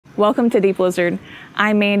Welcome to DEEPLIZARD.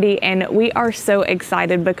 I'm Mandy, and we are so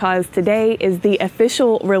excited because today is the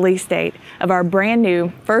official release date of our brand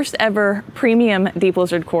new first ever premium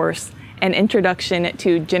DEEPLIZARD course, An Introduction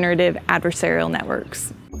to Generative Adversarial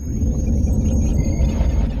Networks.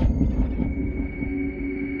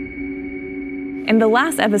 In the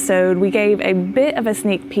last episode, we gave a bit of a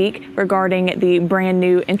sneak peek regarding the brand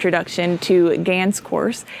new Introduction to GANs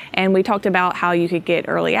course, and we talked about how you could get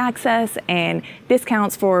early access and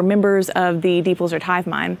discounts for members of the DEEPLIZARD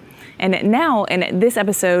HIVEMIND. And now, in this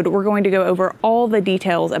episode, we're going to go over all the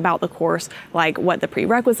details about the course, like what the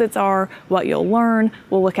prerequisites are, what you'll learn,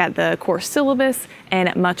 we'll look at the course syllabus,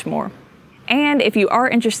 and much more. And if you are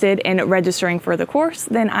interested in registering for the course,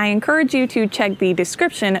 then I encourage you to check the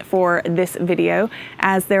description for this video,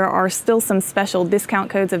 as there are still some special discount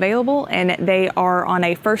codes available and they are on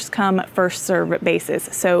a first come, first serve basis.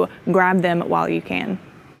 So grab them while you can.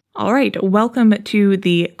 All right, welcome to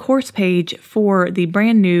the course page for the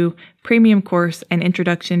brand new premium course, An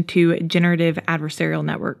Introduction to Generative Adversarial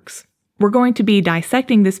Networks. We're going to be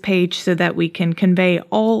dissecting this page so that we can convey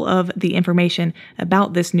all of the information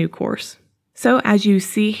about this new course. So as you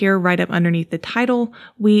see here right up underneath the title,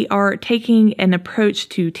 we are taking an approach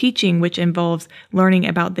to teaching which involves learning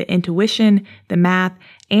about the intuition, the math,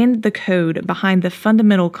 and the code behind the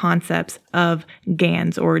fundamental concepts of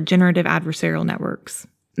GANs, or Generative Adversarial Networks.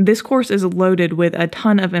 This course is loaded with a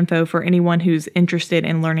ton of info for anyone who's interested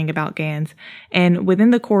in learning about GANs. And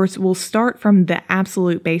within the course, we'll start from the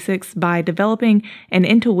absolute basics by developing an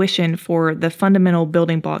intuition for the fundamental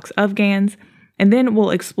building blocks of GANs. And then we'll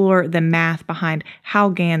explore the math behind how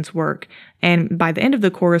GANs work. And by the end of the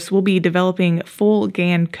course, we'll be developing full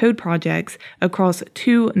GAN code projects across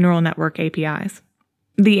 2 neural network APIs.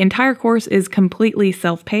 The entire course is completely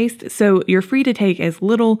self-paced, so you're free to take as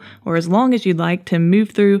little or as long as you'd like to move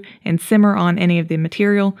through and simmer on any of the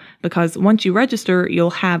material, because once you register, you'll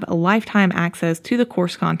have a lifetime access to the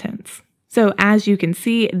course contents. So as you can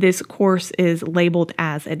see, this course is labeled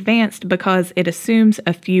as advanced because it assumes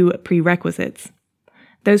a few prerequisites.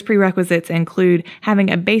 Those prerequisites include having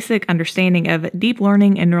a basic understanding of deep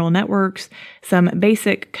learning and neural networks, some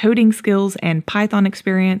basic coding skills and Python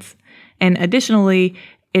experience, and additionally,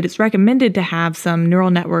 it is recommended to have some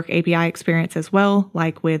neural network API experience as well,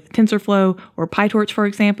 like with TensorFlow or PyTorch, for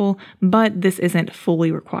example, but this isn't fully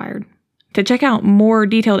required. To check out more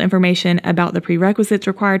detailed information about the prerequisites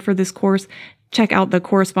required for this course, check out the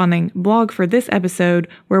corresponding blog for this episode,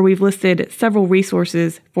 where we've listed several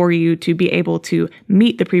resources for you to be able to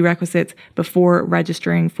meet the prerequisites before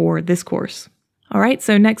registering for this course. All right,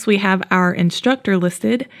 so next we have our instructor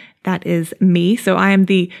listed. That is me. So I am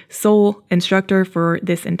the sole instructor for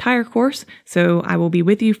this entire course, so I will be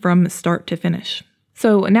with you from start to finish.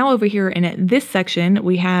 So now over here in this section,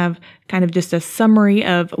 we have kind of just a summary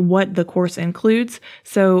of what the course includes.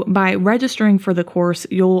 So by registering for the course,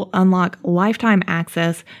 you'll unlock lifetime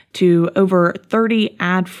access to over 30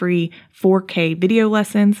 ad-free 4K video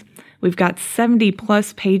lessons. We've got 70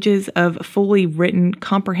 plus pages of fully written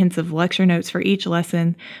comprehensive lecture notes for each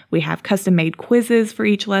lesson. We have custom-made quizzes for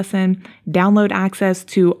each lesson, download access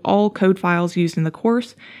to all code files used in the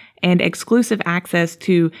course, and exclusive access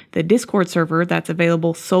to the Discord server that's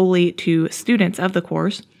available solely to students of the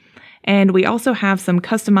course. And we also have some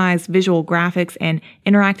customized visual graphics and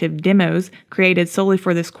interactive demos created solely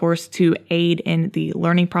for this course to aid in the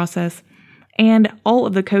learning process. And all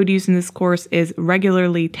of the code used in this course is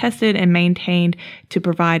regularly tested and maintained to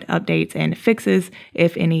provide updates and fixes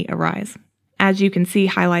if any arise. As you can see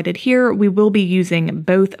highlighted here, we will be using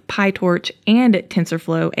both PyTorch and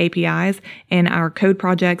TensorFlow APIs in our code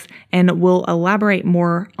projects, and we'll elaborate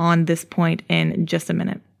more on this point in just a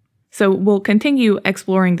minute. So we'll continue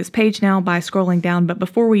exploring this page now by scrolling down, but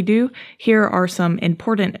before we do, here are some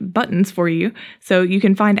important buttons for you. So you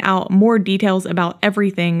can find out more details about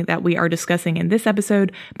everything that we are discussing in this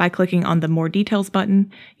episode by clicking on the More Details button.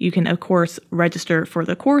 You can, of course, register for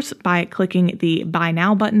the course by clicking the Buy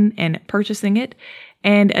Now button and purchasing it.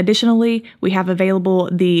 And additionally, we have available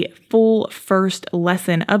the full first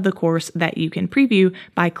lesson of the course that you can preview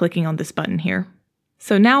by clicking on this button here.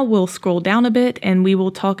 So now we'll scroll down a bit and we will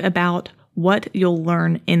talk about what you'll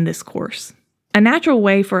learn in this course. A natural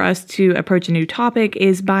way for us to approach a new topic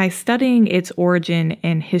is by studying its origin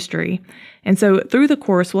and history. And so through the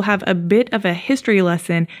course, we'll have a bit of a history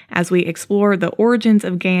lesson as we explore the origins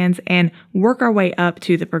of GANs and work our way up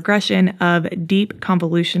to the progression of deep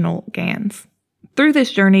convolutional GANs. Through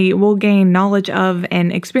this journey, we'll gain knowledge of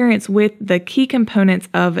and experience with the key components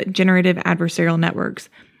of generative adversarial networks.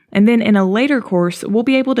 And then in a later course, we'll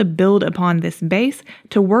be able to build upon this base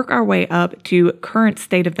to work our way up to current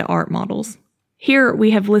state-of-the-art models. Here we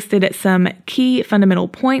have listed some key fundamental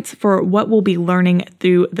points for what we'll be learning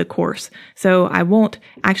through the course. So I won't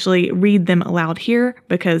actually read them aloud here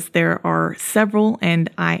because there are several and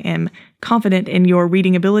I am confident in your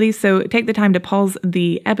reading abilities. So take the time to pause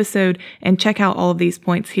the episode and check out all of these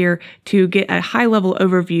points here to get a high-level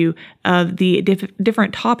overview of the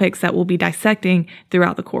different topics that we'll be dissecting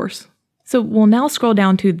throughout the course. So we'll now scroll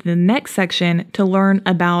down to the next section to learn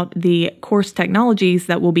about the course technologies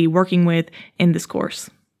that we'll be working with in this course.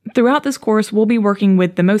 Throughout this course, we'll be working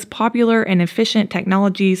with the most popular and efficient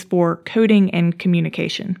technologies for coding and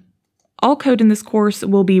communication. All code in this course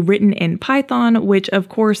will be written in Python, which of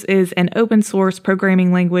course is an open source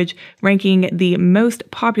programming language, ranking the most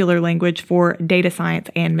popular language for data science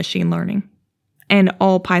and machine learning. And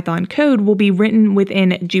all Python code will be written within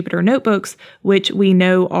Jupyter Notebooks, which we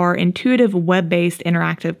know are intuitive web-based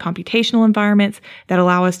interactive computational environments that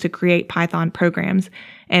allow us to create Python programs.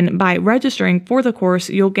 And by registering for the course,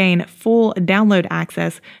 you'll gain full download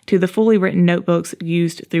access to the fully written notebooks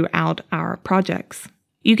used throughout our projects.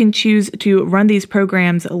 You can choose to run these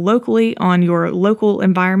programs locally on your local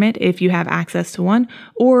environment if you have access to one,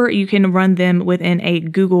 or you can run them within a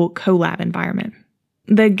Google Colab environment.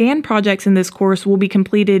 The GAN projects in this course will be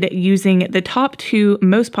completed using the top two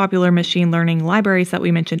most popular machine learning libraries that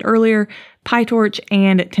we mentioned earlier, PyTorch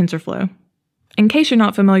and TensorFlow. In case you're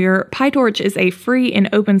not familiar, PyTorch is a free and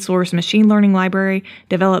open source machine learning library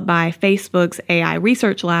developed by Facebook's AI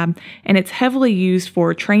Research Lab, and it's heavily used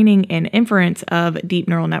for training and inference of deep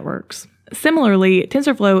neural networks. Similarly,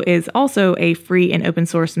 TensorFlow is also a free and open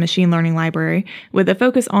source machine learning library with a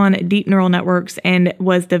focus on deep neural networks and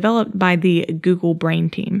was developed by the Google Brain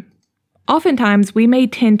team. Oftentimes, we may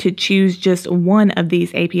tend to choose just one of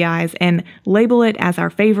these APIs and label it as our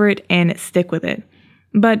favorite and stick with it.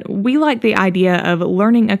 But we like the idea of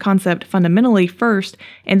learning a concept fundamentally first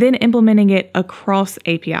and then implementing it across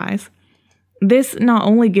APIs. This not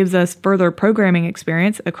only gives us further programming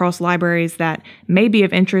experience across libraries that may be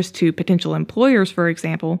of interest to potential employers, for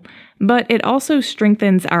example, but it also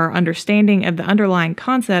strengthens our understanding of the underlying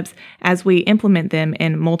concepts as we implement them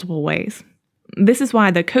in multiple ways. This is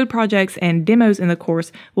why the code projects and demos in the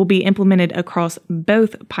course will be implemented across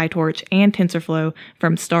both PyTorch and TensorFlow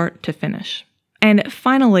from start to finish. And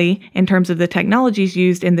finally, in terms of the technologies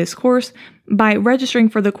used in this course, by registering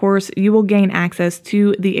for the course, you will gain access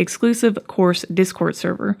to the exclusive course Discord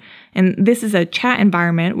server. And this is a chat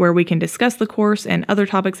environment where we can discuss the course and other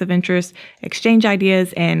topics of interest, exchange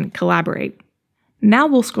ideas, and collaborate. Now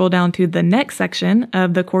we'll scroll down to the next section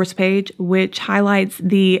of the course page, which highlights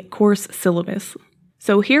the course syllabus.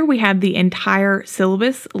 So here we have the entire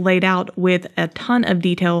syllabus laid out with a ton of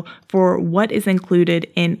detail for what is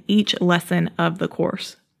included in each lesson of the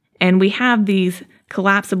course. And we have these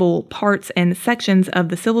collapsible parts and sections of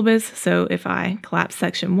the syllabus. So if I collapse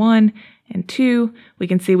section 1 and 2, we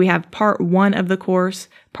can see we have part 1 of the course,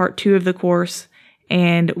 part 2 of the course,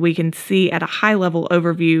 and we can see at a high level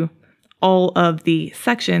overview all of the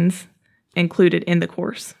sections included in the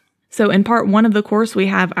course. So in part 1 of the course, we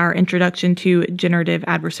have our introduction to Generative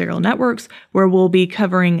Adversarial Networks, where we'll be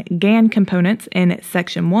covering GAN components in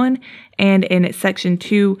section 1, and in section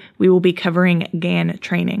 2, we will be covering GAN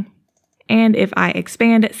training. And if I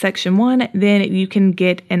expand section 1, then you can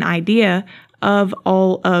get an idea of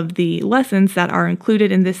all of the lessons that are included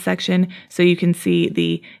in this section, so you can see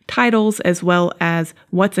the titles as well as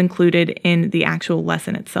what's included in the actual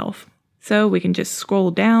lesson itself. So we can just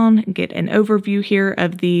scroll down, get an overview here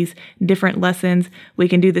of these different lessons. We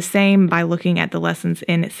can do the same by looking at the lessons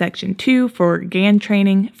in section 2 for GAN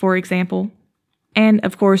training, for example. And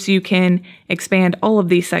of course, you can expand all of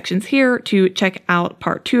these sections here to check out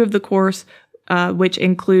part 2 of the course, which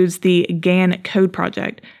includes the GAN code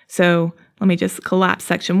project. So let me just collapse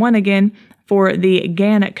section 1 again. For the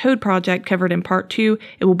GAN code project covered in part 2,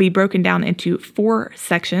 it will be broken down into 4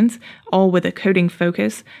 sections, all with a coding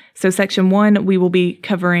focus. So section 1, we will be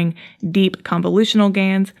covering deep convolutional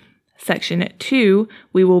GANs. Section 2,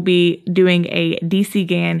 we will be doing a DC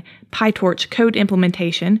GAN PyTorch code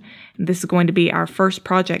implementation. This is going to be our first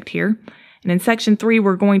project here. And in section 3,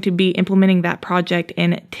 we're going to be implementing that project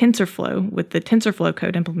in TensorFlow with the TensorFlow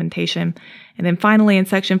code implementation. And then finally, in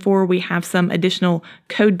section 4, we have some additional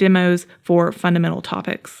code demos for fundamental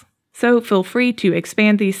topics. So feel free to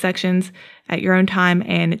expand these sections at your own time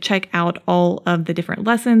and check out all of the different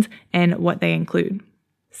lessons and what they include.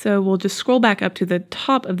 So we'll just scroll back up to the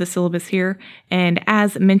top of the syllabus here. And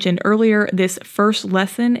as mentioned earlier, this first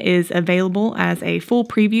lesson is available as a full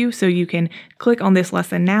preview. So you can click on this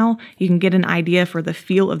lesson now. You can get an idea for the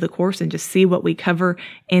feel of the course and just see what we cover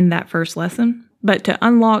in that first lesson. But to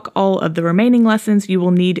unlock all of the remaining lessons, you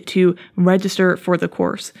will need to register for the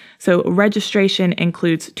course. So registration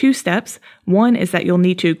includes 2 steps. One is that you'll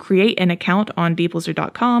need to create an account on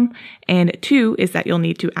DEEPLIZARD.com, and 2 is that you'll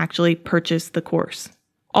need to actually purchase the course.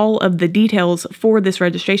 All of the details for this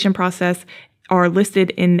registration process are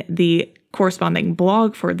listed in the corresponding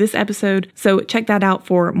blog for this episode, so check that out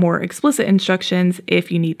for more explicit instructions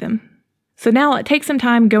if you need them. So now take some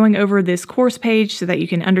time going over this course page so that you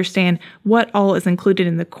can understand what all is included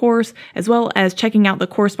in the course, as well as checking out the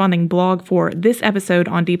corresponding blog for this episode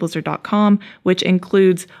on DEEPLIZARD.com, which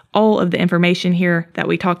includes all of the information here that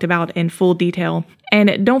we talked about in full detail.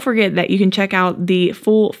 And don't forget that you can check out the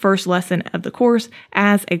full first lesson of the course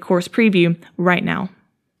as a course preview right now.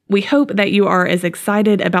 We hope that you are as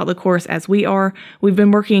excited about the course as we are. We've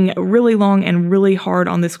been working really long and really hard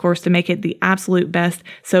on this course to make it the absolute best,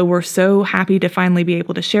 so we're so happy to finally be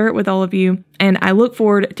able to share it with all of you, and I look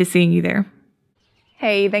forward to seeing you there.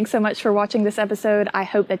 Hey, thanks so much for watching this episode. I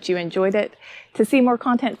hope that you enjoyed it. To see more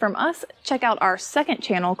content from us, check out our second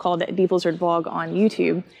channel called DEEPLIZARD Blog on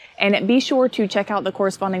YouTube, and be sure to check out the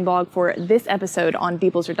corresponding blog for this episode on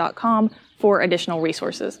DEEPLIZARD.com for additional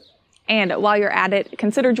resources. And while you're at it,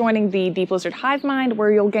 consider joining the DEEPLIZARD HIVEMIND,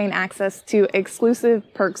 where you'll gain access to exclusive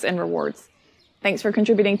perks and rewards. Thanks for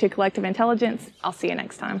contributing to Collective Intelligence. I'll see you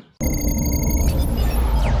next time.